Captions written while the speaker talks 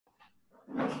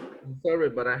I'm sorry,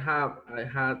 but I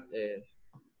had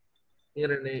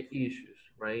internet issues,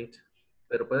 right?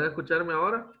 ¿Pero pueden escucharme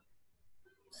ahora?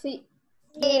 Sí.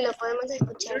 Sí, lo podemos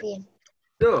escuchar bien.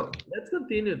 So, let's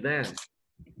continue then.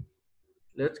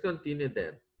 Let's continue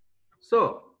then.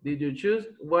 So, did you choose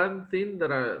one thing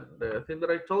the thing that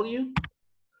I told you?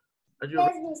 Are you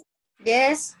ready?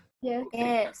 Yes. Yes.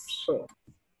 Yes. So,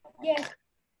 Yes.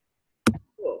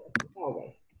 now,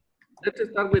 let's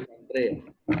start with Andrea.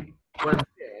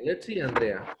 Andrea. Let's see,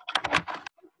 Andrea.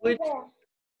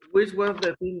 Which was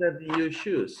the thing that you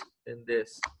choose in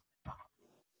this?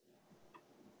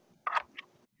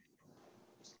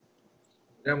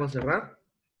 Vamos a cerrar.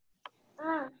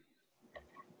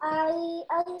 I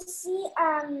see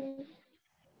a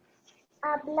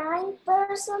blind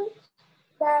person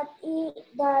that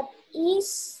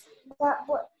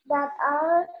that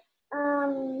are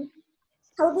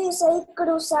how do you say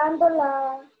cruzando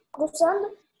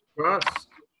Cross.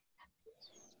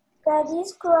 that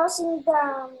is crossing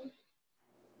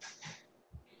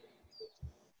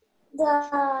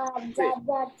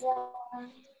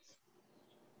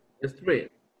The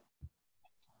street.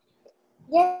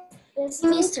 yes the street.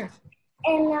 Mister.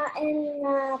 And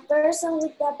a person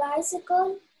with a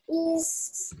bicycle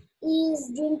is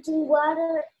drinking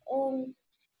water and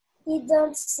he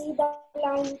don't see the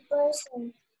blind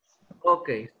person.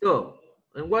 Okay, so,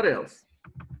 and what else?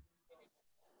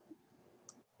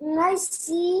 And I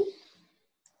see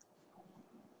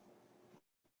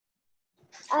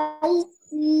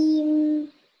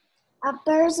a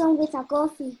person with a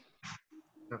coffee.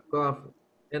 A coffee.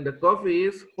 And the coffee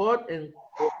is hot and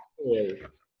cold.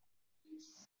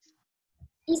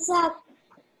 It's a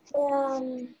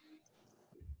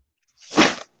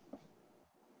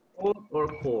Hot or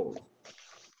cold?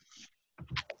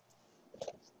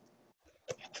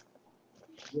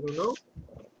 You don't know?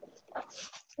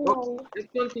 no. Okay, let's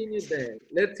continue then.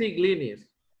 Let's see, Glenis.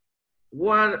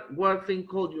 What thing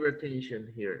called your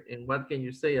attention here? And what can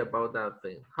you say about that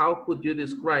thing? How could you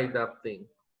describe that thing?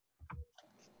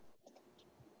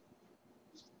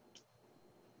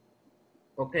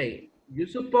 Okay, you're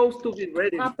supposed to be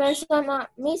ready. A person,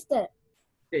 Mister.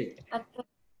 Okay.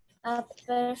 A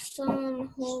person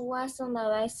who was on a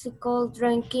bicycle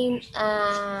drinking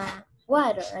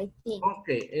water, I think.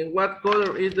 Okay, and what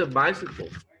color is the bicycle?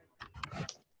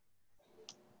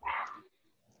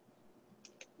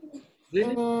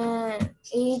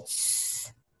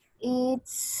 It's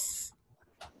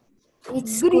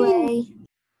Green. gray.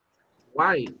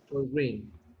 White or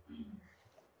green?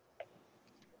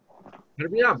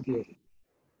 Hurry up, please.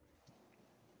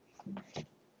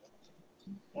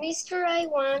 Mister, I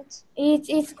want.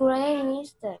 It's gray,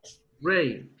 Mister.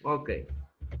 Gray, okay.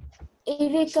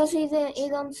 Because he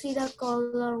don't see the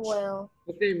color well.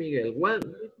 Okay, Miguel, what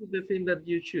is the thing that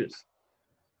you choose?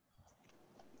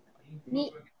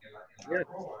 Me. Yes,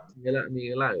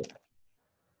 Miguel.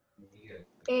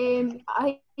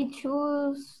 I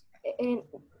choose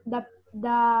the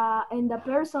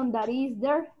person that is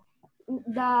there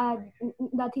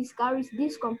that his car is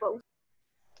decomposed.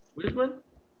 Which one?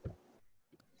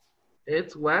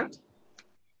 It's what?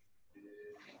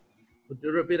 Could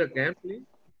you repeat again, please?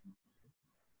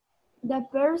 The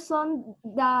person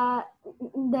that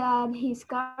his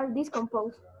car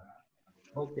decomposed.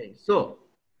 Okay, so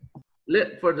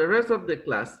for the rest of the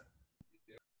class,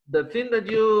 the thing that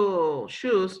you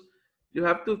choose, you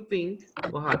have to think,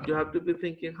 or you have to be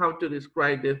thinking how to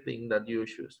describe the thing that you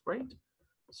choose, right?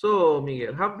 So,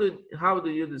 Miguel, how do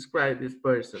you describe this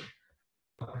person?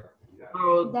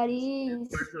 How That is,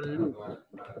 person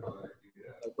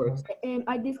looks?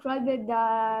 I described it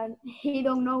that he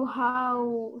don't know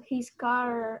how his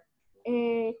car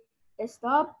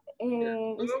stop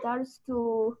and starts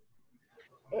to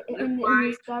and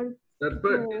start That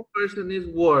to person is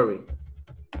worried.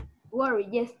 worry.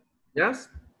 Yes. Yes?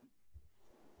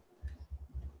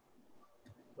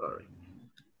 Sorry.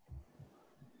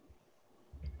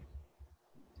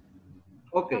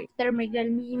 Okay. Mr. Miguel,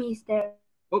 me, Mister.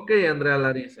 Okay, Andrea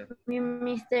Larissa. Me,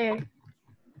 Mister.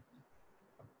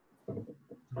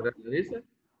 Andrea Larissa.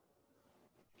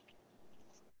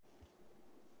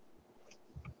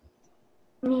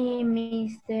 Me,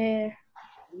 Mister.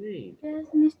 Hey. Yes,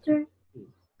 Mister.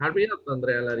 Hurry up,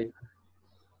 Andrea Larissa.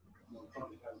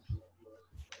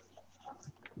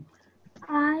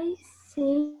 I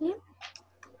see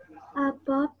a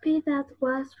puppy that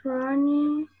was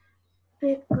running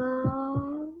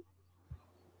because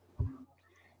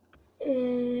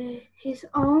his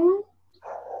own.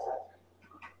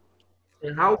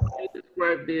 And how would you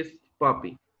describe this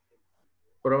puppy?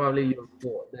 Probably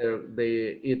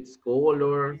its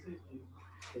color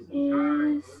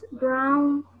Is brown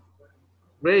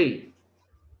Gray.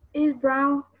 Is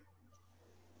brown.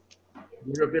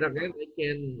 You repeat again. I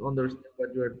can understand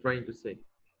what you are trying to say.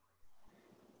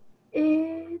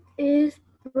 It is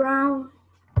brown.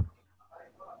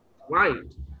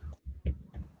 White.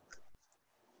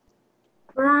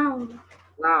 Brown.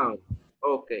 Brown.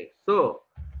 Okay. So,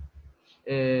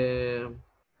 Diego.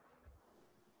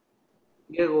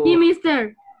 Sí,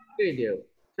 mister. Okay, Diego.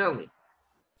 Tell me.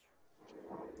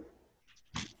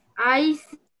 I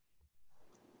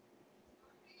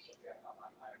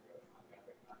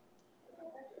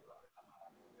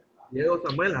Diego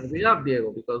Samuel, hurry up,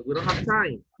 Diego, because we don't have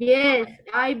time. Yes,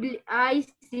 I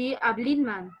see a blind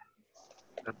man.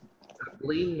 A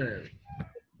blind man.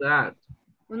 That.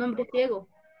 Un hombre ciego.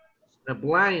 A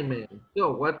blind man.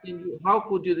 So, how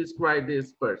could you describe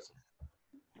this person?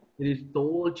 It is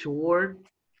tall, short,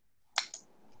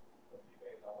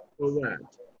 or what?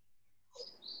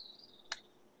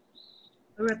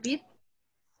 Repeat.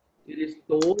 It is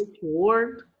tall,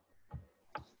 short,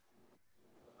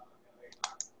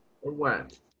 or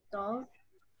what? Tall.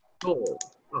 Tall.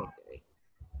 Okay.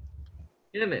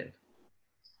 Kenneth,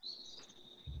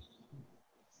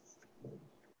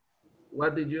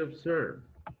 what did you observe?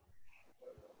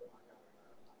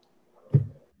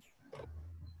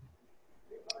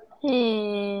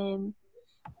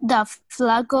 The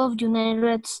flag of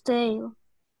United States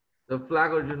The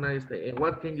flag of the United States. And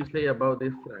what can you say about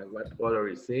this flag? What color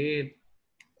is it?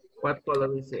 What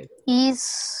color is it?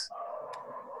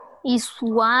 is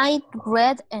white,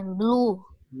 red, and blue.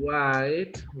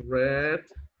 White, red,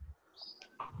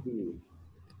 blue.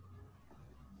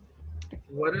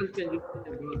 What else can you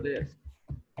say about this?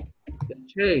 The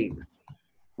shape.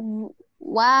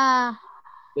 Wow,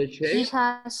 The he shape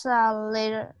has a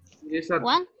letter. is a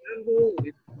What? triangle.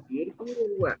 It's beautiful or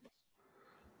what?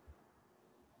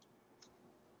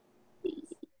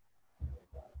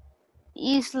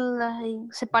 Is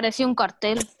like, se parece a un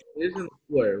cartel. It's a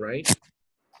square, right?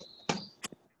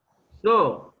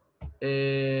 So,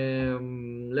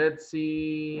 let's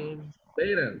see.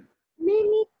 Bayron.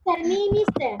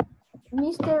 Minister.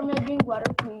 Mister, may I drink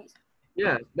water, please?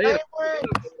 Yes, Bayron.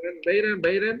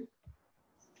 Bayron.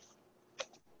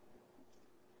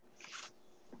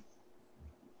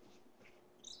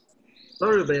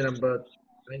 Sorry, Bayron, but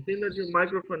I think that your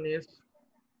microphone is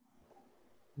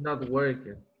not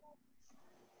working.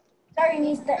 Sorry,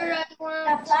 Mister.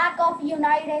 The flag of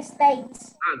United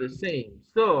States. Ah, the same.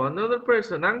 So, another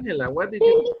person, Angela, what did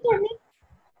you...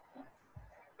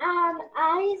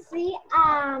 I see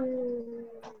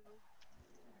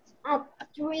a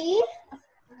tree.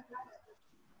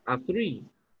 A tree.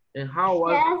 And how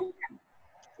was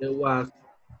Yes. it? Was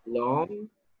long?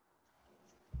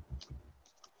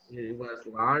 It was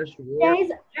large?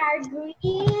 Days are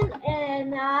green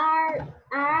and are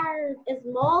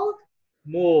small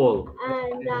Small.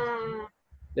 and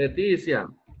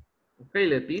Leticia. Okay,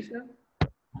 Leticia.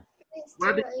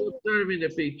 What did you observe in the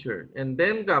picture? And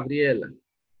then Gabriela.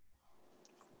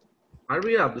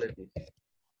 Hurry up, Leticia.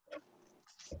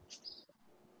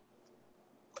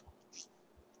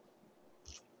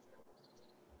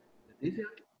 Leticia.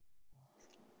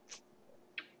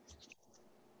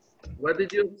 What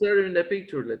did you observe in the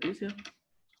picture, Leticia?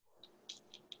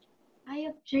 I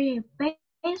observed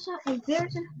a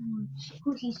person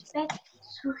who his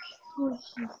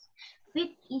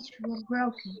feet is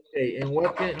broken.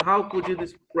 Okay, and how could you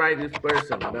describe this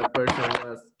person? That person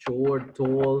was short,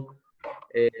 tall,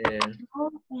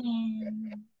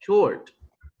 short.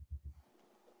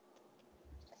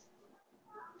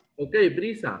 Okay,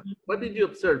 Brisa, what did you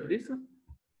observe, Brisa?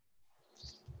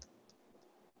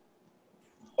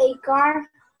 a car.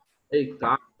 A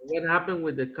car. What happened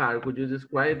with the car? Could you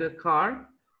describe the car?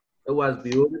 It was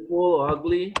beautiful,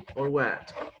 ugly, or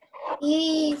what?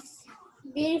 Is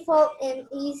beautiful and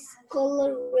is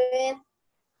color red.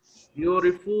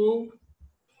 Beautiful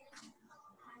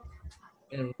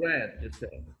and red, you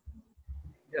said.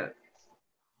 Yeah.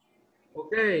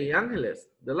 Okay, Angeles.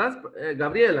 The last,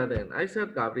 Gabriela then. I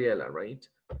said Gabriela, right?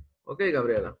 Okay,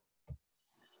 Gabriela.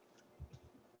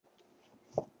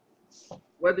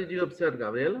 What did you observe,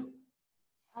 Gabriela?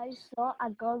 I saw a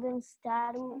golden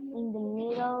statue in the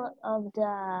middle of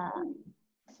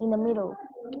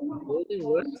Golden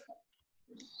what?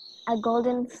 A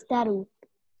golden statue.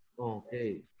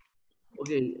 Okay.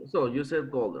 Okay, so you said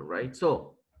golden, right?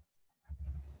 So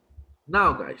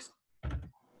now, guys,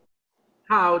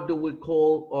 how do we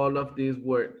call all of these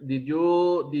words? Did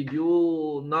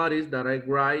you notice that I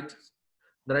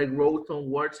wrote some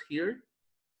words here?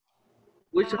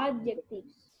 Which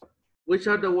Adjectives.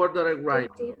 are the words that I write?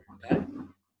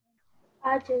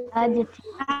 Adjectives.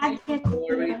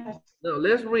 Adjective. No,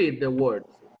 let's read the words.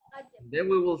 Then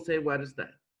we will say, what is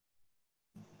that?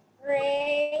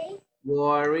 Ray,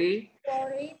 Worry,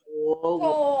 sorry, tall,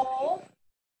 tall,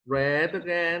 red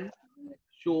again,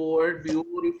 short,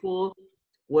 beautiful,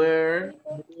 square,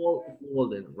 small,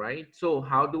 golden, right? So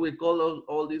how do we call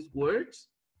all these words?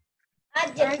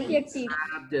 adjectives.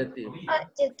 Adjective.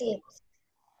 Adjectives.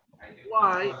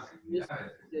 Why use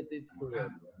adjectives to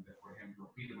them?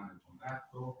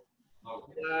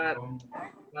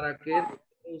 ¿Para qué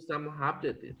usamos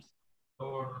adjectives?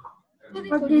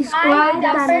 To describe the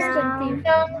the perspective.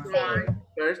 noun. Something.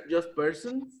 First, just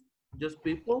persons? Just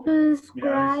people? To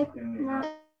describe noun.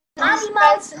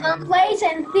 Animals, and place,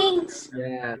 and things.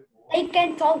 Yeah. They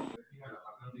can talk.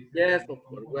 Yes, of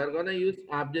course. We're gonna use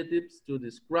adjectives to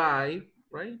describe,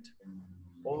 right?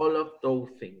 All of those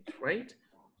things, right?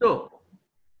 So,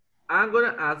 I'm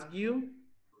gonna ask you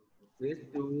please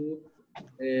to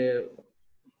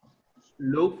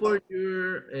look for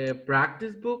your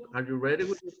practice book. Are you ready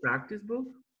with your practice book?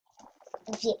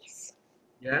 Yes.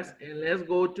 Yes, and let's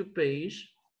go to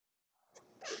page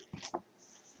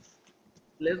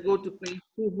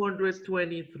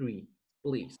 223,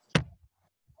 please.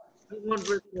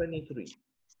 223.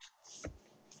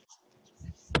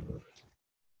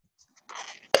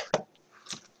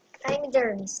 I'm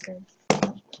there, mister.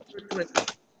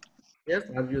 220. Yes,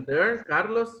 are you there,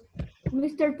 Carlos?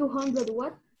 Mr. 200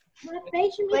 what? What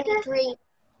page, Mr.? 23.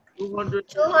 200.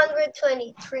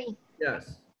 223.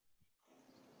 Yes.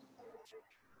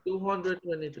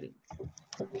 223.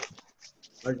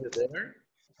 Are you there?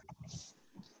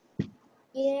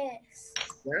 Yes.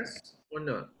 Yes or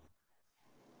no?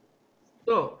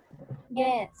 So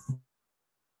Yes.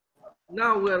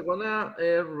 now we are gonna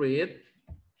read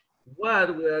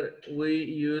what we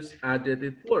use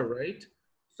adjective for, right?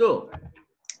 So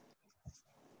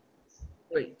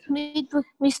wait,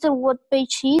 Mr. What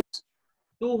page is?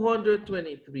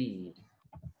 223.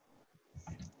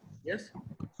 Yes.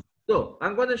 So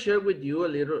I'm gonna share with you a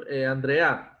little,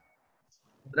 Andrea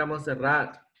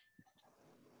Montserrat.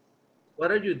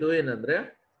 What are you doing,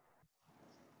 Andrea?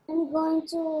 I'm going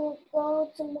to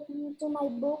go to look into my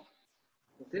book.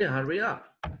 Okay, hurry up.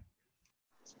 I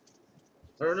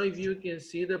don't know if you can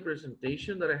see the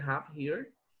presentation that I have here.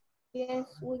 Yes,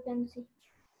 we can see.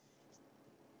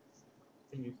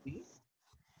 Can you see?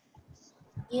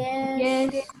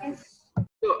 Yes.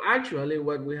 So actually,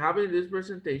 what we have in this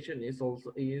presentation is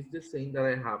the same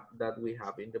that we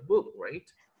have in the book, right?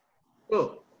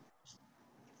 So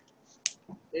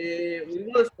we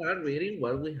will start reading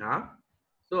what we have.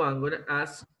 So I'm going to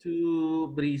ask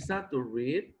to Brisa to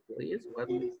read, please. What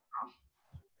we have.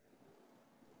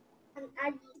 An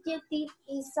adjective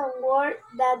is a word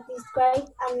that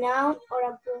describes a noun or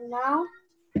a pronoun.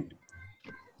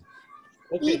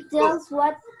 Okay, It tells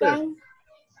what kind.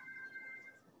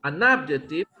 an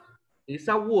adjective is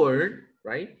a word,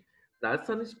 right? That's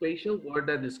a special word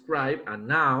that describes a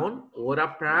noun or a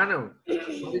pronoun.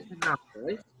 What is a noun,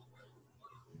 right?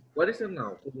 What is a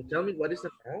noun? Can you tell me what is a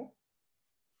noun?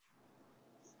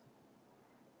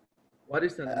 What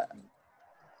is a noun?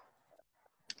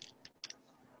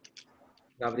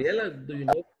 Gabriela, do you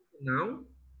know what is a noun?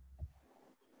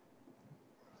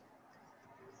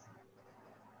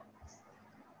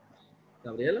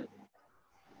 Gabriela?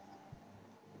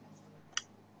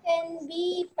 Can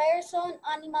be person,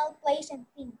 animal, place, and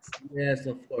things. Yes,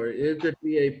 of course. It could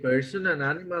be a person, an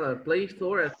animal, a place,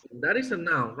 or a thing. That is a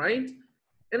noun, right?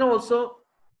 And also,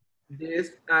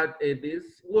 this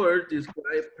word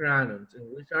describe pronouns.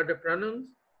 And which are the pronouns?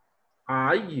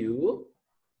 I, you.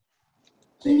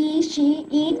 He, she,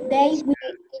 it, they, we.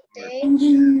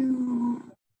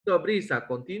 So, Brisa,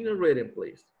 continue reading,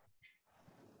 please.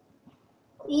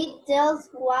 It tells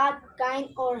what kind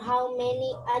or how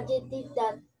many adjectives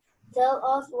that tell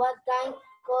us what kind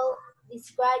called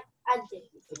describe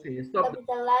adjectives. Okay, stop.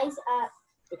 Capitalize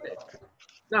Okay.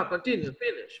 Now, continue.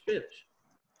 Finish.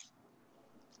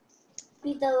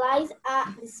 capitalize a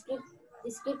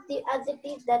descriptive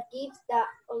adjective that gives the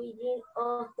origin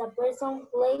of the person,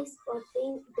 place, or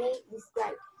thing they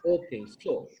describe. Okay,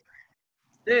 so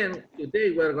then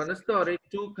today we're gonna study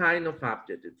two kind of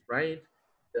adjectives, right?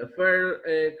 The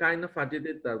first kind of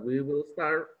adjective that we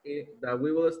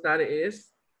will study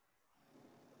is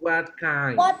what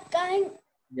kind. What kind?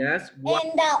 Yes,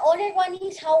 And the other one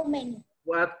is how many.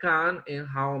 what kind and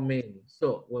how many.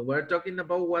 So when we're talking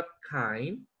about what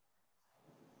kind,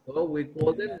 so we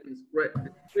call them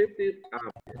descriptive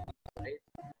adjectives, right?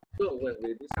 So when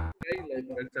we describe, like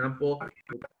for example,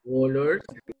 colors,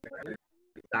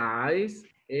 size,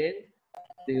 and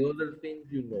the other things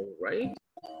you know, right?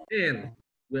 And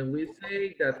when we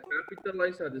say that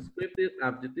capitalize are descriptive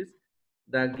adjectives,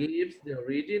 that gives the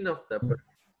origin of the person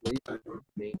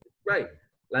being described.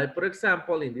 Like, for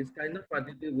example, in this kind of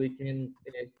adjective, we can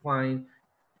find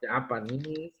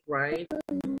Japanese, right?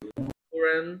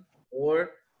 Foreign,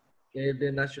 or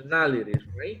the nationalities,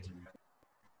 right?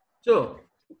 So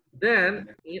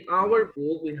then in our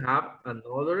book, we have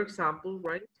another example,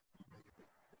 right?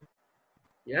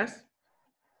 Yes.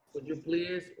 Could you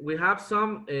please, we have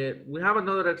some, we have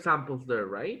another examples there,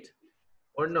 right?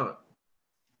 Or not?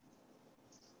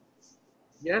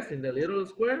 Yes, in the little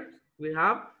square, we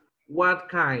have what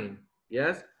kind,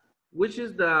 yes? Which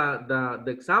is the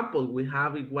example we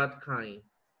have in what kind?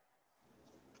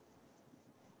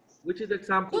 Which is the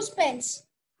example? Suspense.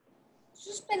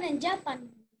 Suspense in Japan.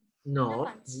 No,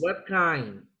 Japans. what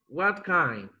kind? What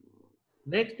kind?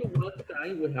 Next to what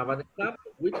kind, we have an example.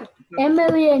 Which is the example?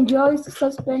 Emily enjoys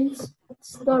suspense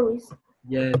stories.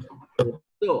 Yes.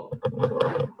 So,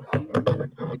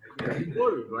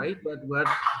 story, right? But what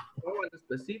a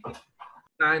specific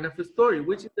kind of a story.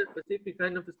 Which is the specific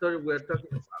kind of a story we're talking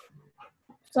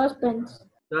about? Suspense.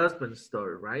 Suspense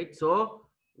story, right? So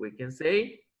we can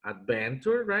say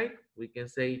adventure, right? We can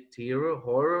say terror,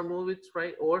 horror movies,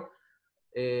 right? Or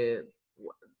uh,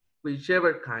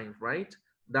 whichever kind, right?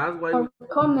 That's why we Or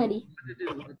comedy.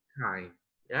 what kind.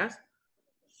 Yes.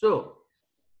 So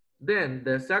then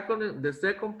the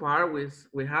second part is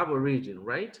we have origin,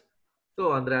 right?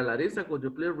 So Andrea Larissa, could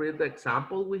you please read the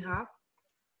example we have?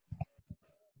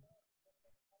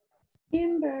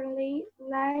 Kimberly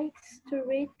likes to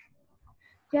read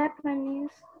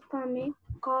Japanese comic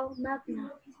called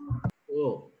Magna.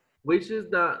 Oh, which is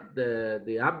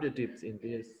the adjectives in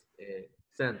this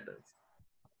sentence?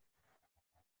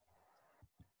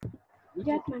 Which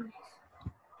is Japanese.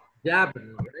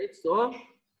 Japanese, right? So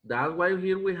that's why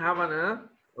here we have an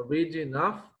origin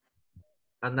of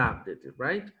an adjective,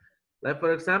 right? Like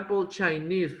for example,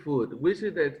 Chinese food. Which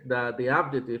is the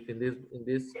adjective in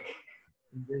these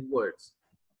words?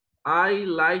 I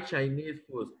like Chinese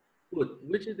food. Food.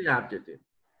 Which is the adjective?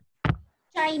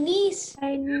 Chinese.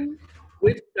 Chinese.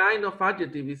 Which kind of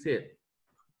adjective is it?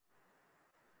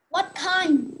 What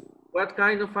kind? What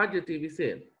kind of adjective is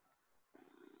it?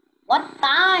 What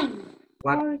kind?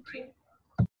 What Origin.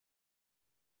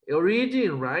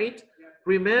 origin, right?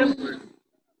 Remember,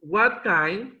 what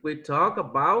kind we talk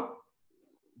about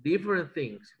different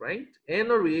things, right? And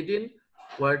origin,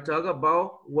 we're talking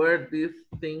about where these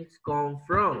things come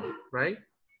from, right?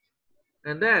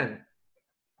 And then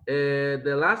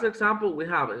the last example we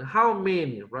have, how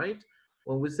many, right?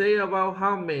 When we say about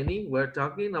how many, we're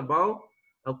talking about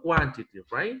a quantity,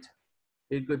 right?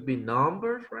 It could be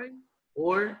numbers, right?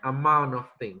 Or amount of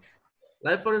things.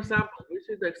 Like for example, which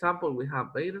is the example we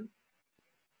have, Baden?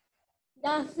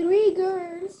 The three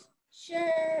girls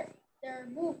share their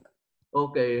book.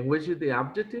 Okay, and which is the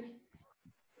adjective?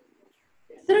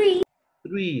 Three.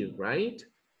 Three, right?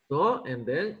 So, and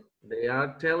then they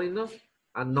are telling us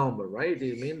a number, right?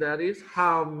 It means that is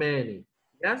how many.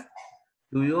 Yes?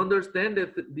 Do you understand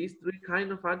that these three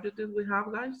kind of adjectives we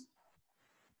have, guys?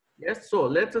 Yes, so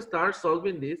let's start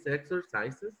solving these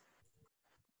exercises.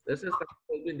 Let's start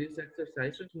solving these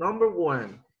exercises. Number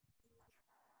one,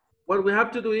 what we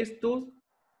have to do is to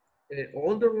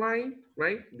underline,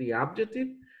 right, the adjective,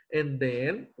 and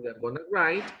then we're gonna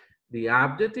write the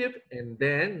adjective, and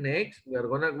then next we're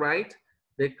gonna write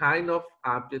the kind of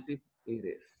adjective it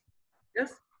is.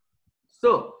 Yes?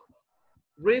 So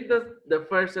read the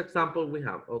first example we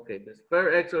have. Okay, this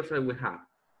first exercise we have.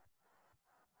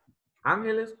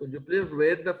 Angeles, could you please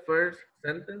read the first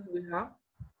sentence we have?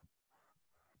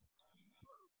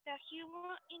 The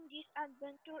hero in this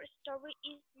adventure story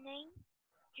is named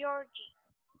Georgie.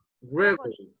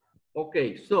 Gregory.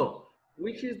 Okay, so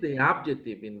which is the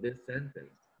adjective in this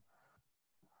sentence?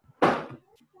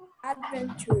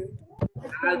 Adventure.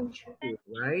 Adjective,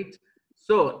 right?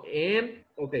 So, and,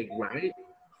 okay, right?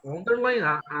 Underline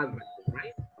adjective,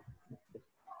 right?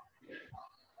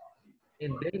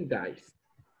 And then, guys,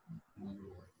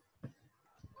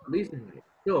 listen.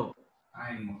 So,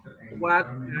 what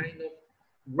kind of,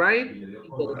 right? In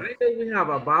the line that we have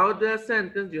about the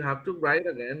sentence, you have to write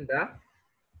again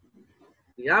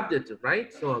the adjective,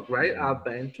 right? So, write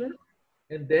adventure,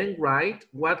 and then write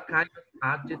what kind of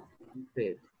adjective it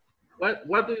is.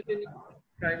 What do you think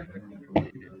kind of adjective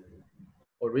it is?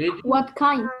 Origin? What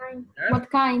kind? Yes? What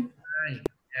kind? Kind,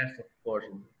 yes, of course,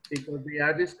 because they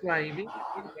are describing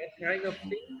what kind of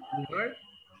thing we are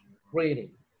reading.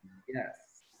 Yes.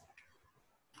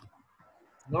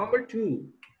 Number two,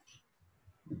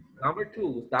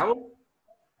 Gustavo.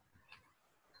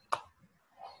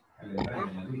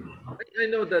 I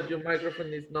know that your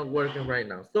microphone is not working right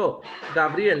now. So,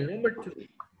 Gabriel, number two.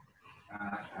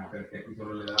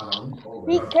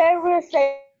 He carries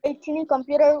a tiny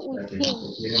computer with him.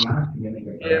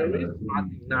 Carries a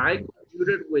tiny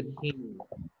computer with him.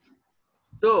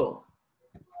 So,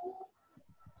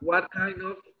 what kind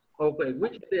of, okay,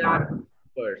 which is the adjective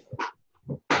first?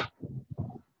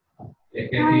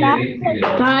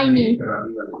 Tiny.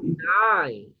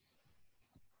 Nine.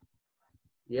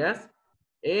 Yes.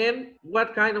 And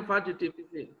what kind of adjective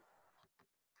is it?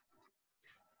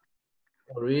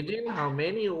 Origin, how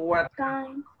many, what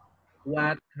Kind.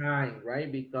 what kind,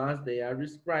 right? Because they are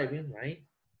describing, right?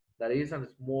 That is a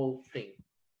small thing.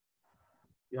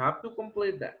 You have to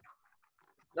complete that.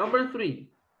 Number three.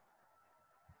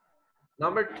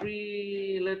 Number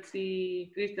three, let's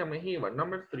see, Christian Mejiva,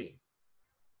 number three.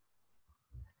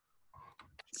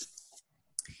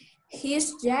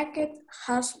 His jacket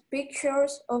has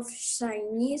pictures of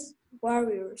Chinese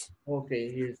warriors. Okay,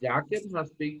 his jacket has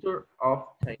picture of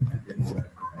China. So,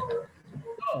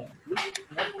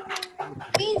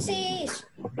 Chinese.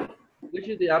 which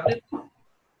is the object?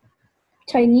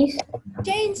 Chinese.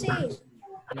 Chinese.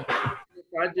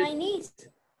 Adjective. Chinese.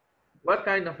 What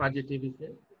kind of adjective is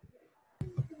it?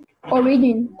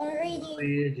 Origin. Origin.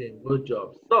 Origin. Good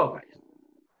job. So, guys,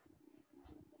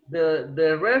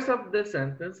 the rest of the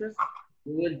sentences,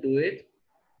 we will do it,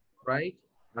 right,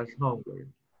 as homework.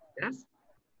 Yes?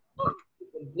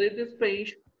 Complete this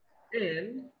page,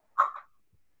 and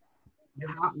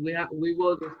we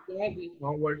will discuss this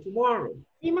homework tomorrow.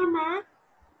 Sí, mamá.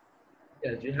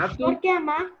 Yes, you have to. ¿Por qué,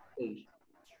 mamá?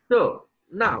 So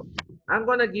now I'm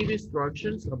gonna give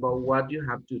instructions about what you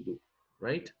have to do,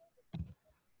 right?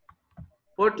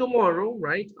 For tomorrow,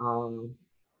 right?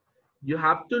 You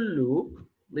have to look.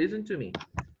 Listen to me.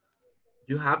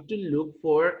 You have to look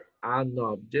for an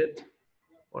object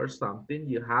or something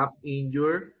you have in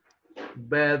your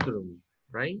bedroom,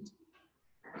 right?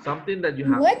 Something that you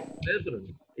have in your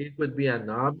bedroom. It could be an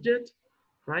object,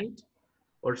 right?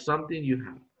 Or something you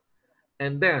have.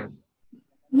 And then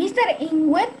Mister, in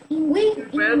what? In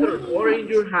bedroom or in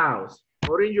your house,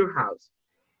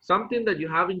 something that you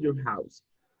have in your house.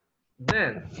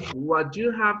 Then what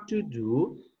you have to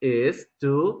do is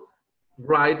to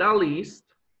write a list.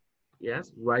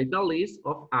 Yes, write a list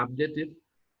of adjectives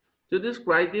to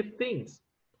describe these things,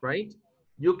 right?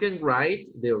 You can write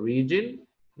the origin,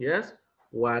 yes,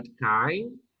 what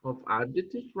kind of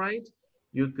adjectives, right?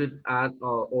 You could add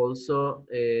also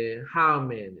how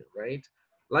many, right?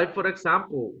 Like for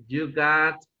example, you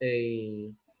got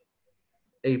a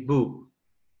book.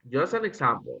 Just an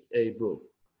example, a book.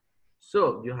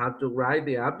 So you have to write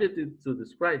the adjective to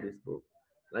describe this book.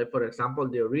 Like for example,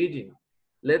 the origin.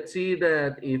 Let's see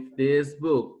that if this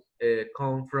book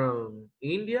come from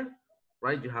India,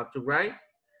 right? You have to write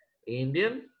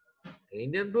Indian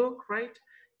book, right?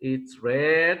 It's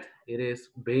red, it is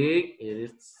big,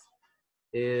 is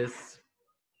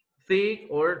thick,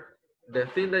 or the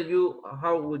thing that you,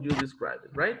 how would you describe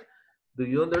it, right? Do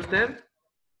you understand?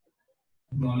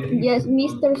 Yes,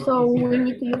 Mister. So we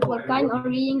need to use what kind,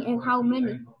 origin, and how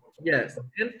many. Yes.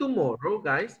 And tomorrow,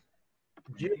 guys,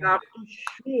 you have to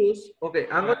choose. Okay,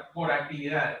 I'm going Por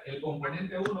actividad, el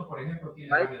componente 1, por ejemplo, tiene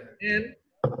to write varias actividades. and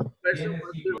person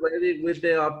must be ready with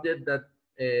the object that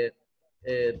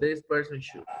this person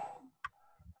should.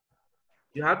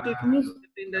 You have to choose the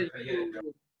thing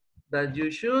that you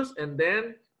choose and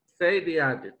then say the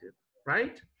adjective,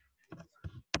 right?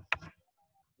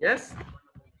 Yes?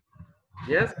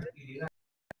 Yes?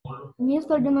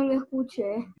 Mister, yo no lo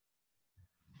escuché.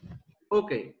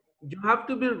 Okay, you have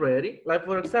to be ready. Like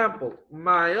for example,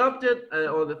 my object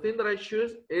or the thing that I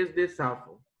choose is this cell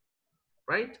phone,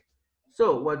 right?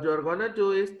 So what you're gonna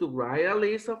do is to write a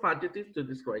list of adjectives to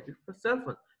describe the cell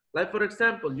phone. Like for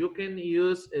example, you can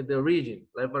use the origin.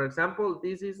 Like for example,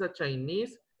 this is a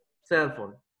Chinese cell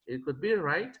phone. It could be,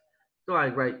 right? So I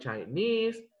write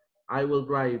Chinese. I will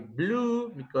write blue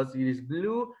because it is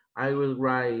blue. I will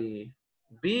write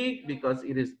big because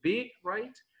it is big,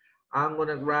 right? I'm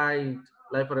gonna write,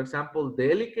 like for example,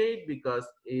 delicate because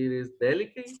it is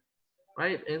delicate,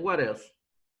 right? And what else?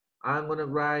 I'm gonna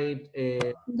write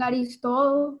That is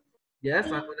todo. yes,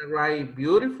 I'm gonna write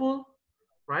beautiful,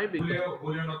 right? Because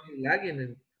Julio no it's lagging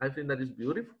and I think that is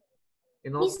beautiful.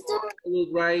 And also Mister. I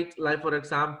will write, like for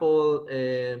example,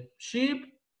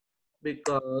 sheep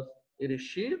because it is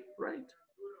sheep, right?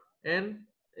 And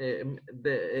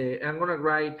I'm gonna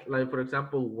write, like for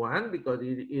example, one because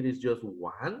it is just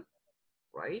one,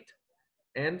 right?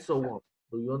 And so on.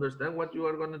 Do you understand what you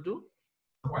are gonna do?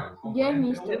 Yes,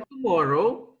 Mister. And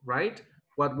tomorrow, right?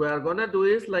 What we are gonna do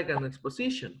is like an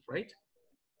exposition, right?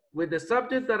 With the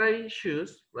subject that I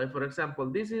choose, like for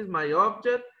example, this is my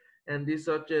object and this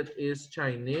object is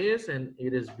Chinese and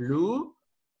it is blue.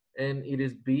 and it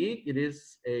is big, it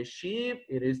is a sheep,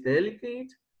 it is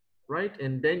delicate, right?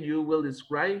 And then you will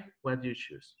describe what you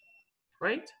choose,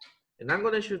 right? And I'm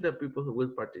gonna choose the people who will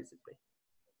participate.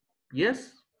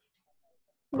 Yes?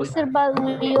 Mr. But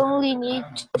we only need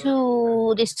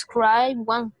to describe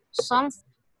one something.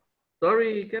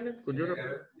 Sorry, Kenneth, could you repeat?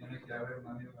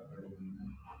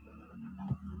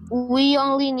 We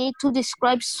only need to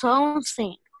describe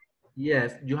something.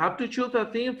 Yes, you have to choose a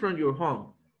thing from your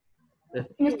home. The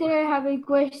thing- Mister, I have a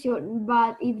question,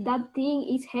 but if that thing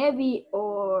is heavy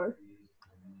or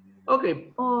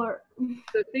Okay,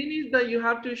 the thing is that you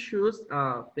have to choose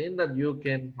a thing that you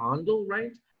can handle,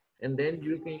 right? And then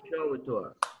you can show it to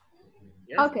us.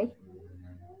 Yes? okay.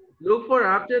 Look for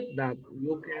objects that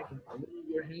you can move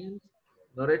your hands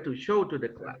in order to show to the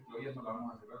class.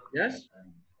 Yes?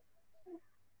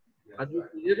 Are you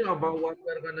clear about what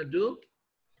we're gonna do?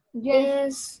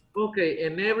 Yes. Okay,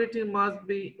 and everything must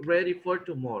be ready for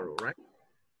tomorrow, right?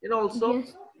 And also,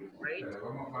 Yes. right,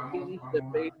 finish the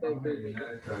page of the video.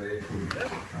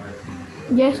 Yes?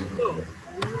 Yes. So,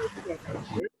 we will start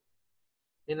here,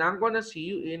 and I'm gonna see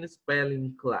you in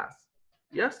spelling class.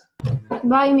 Yes?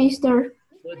 Bye, Mister.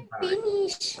 Goodbye.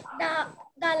 Finish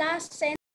the last sentence.